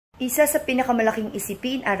Isa sa pinakamalaking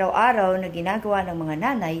isipin araw-araw na ginagawa ng mga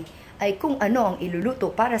nanay ay kung ano ang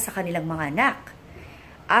iluluto para sa kanilang mga anak.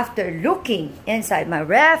 After looking inside my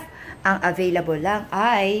ref, ang available lang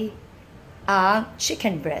ay ang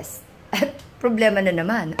chicken breast. At problema na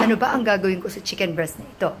naman, ano ba ang gagawin ko sa chicken breast na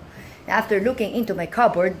ito? After looking into my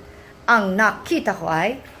cupboard, ang nakita ko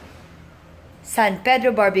ay San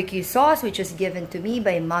Pedro BBQ Sauce, which was given to me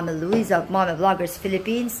by Mama Louise of Mama Vloggers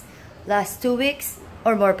Philippines last 2 weeks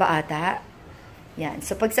or more pa ata. Yan.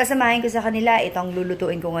 So, pagsasamahin ko sa kanila, itong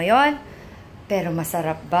lulutuin ko ngayon. Pero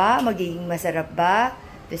masarap ba? Magiging masarap ba?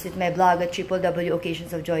 Visit my blog at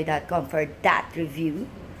www.occasionsofjoy.com for that review.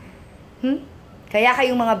 Kaya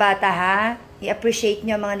kayong mga bata, ha? I-appreciate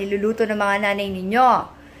nyo mga niluluto ng mga nanay ninyo.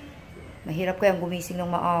 Mahirap kayang gumising ng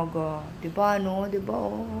maaga. Diba, no? Diba,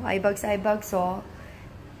 oh? Eyebags, oh.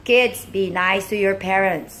 Kids, be nice to your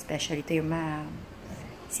parents, especially to your mom.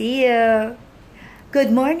 See you! Good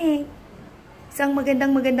morning! Isang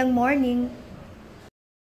magandang morning!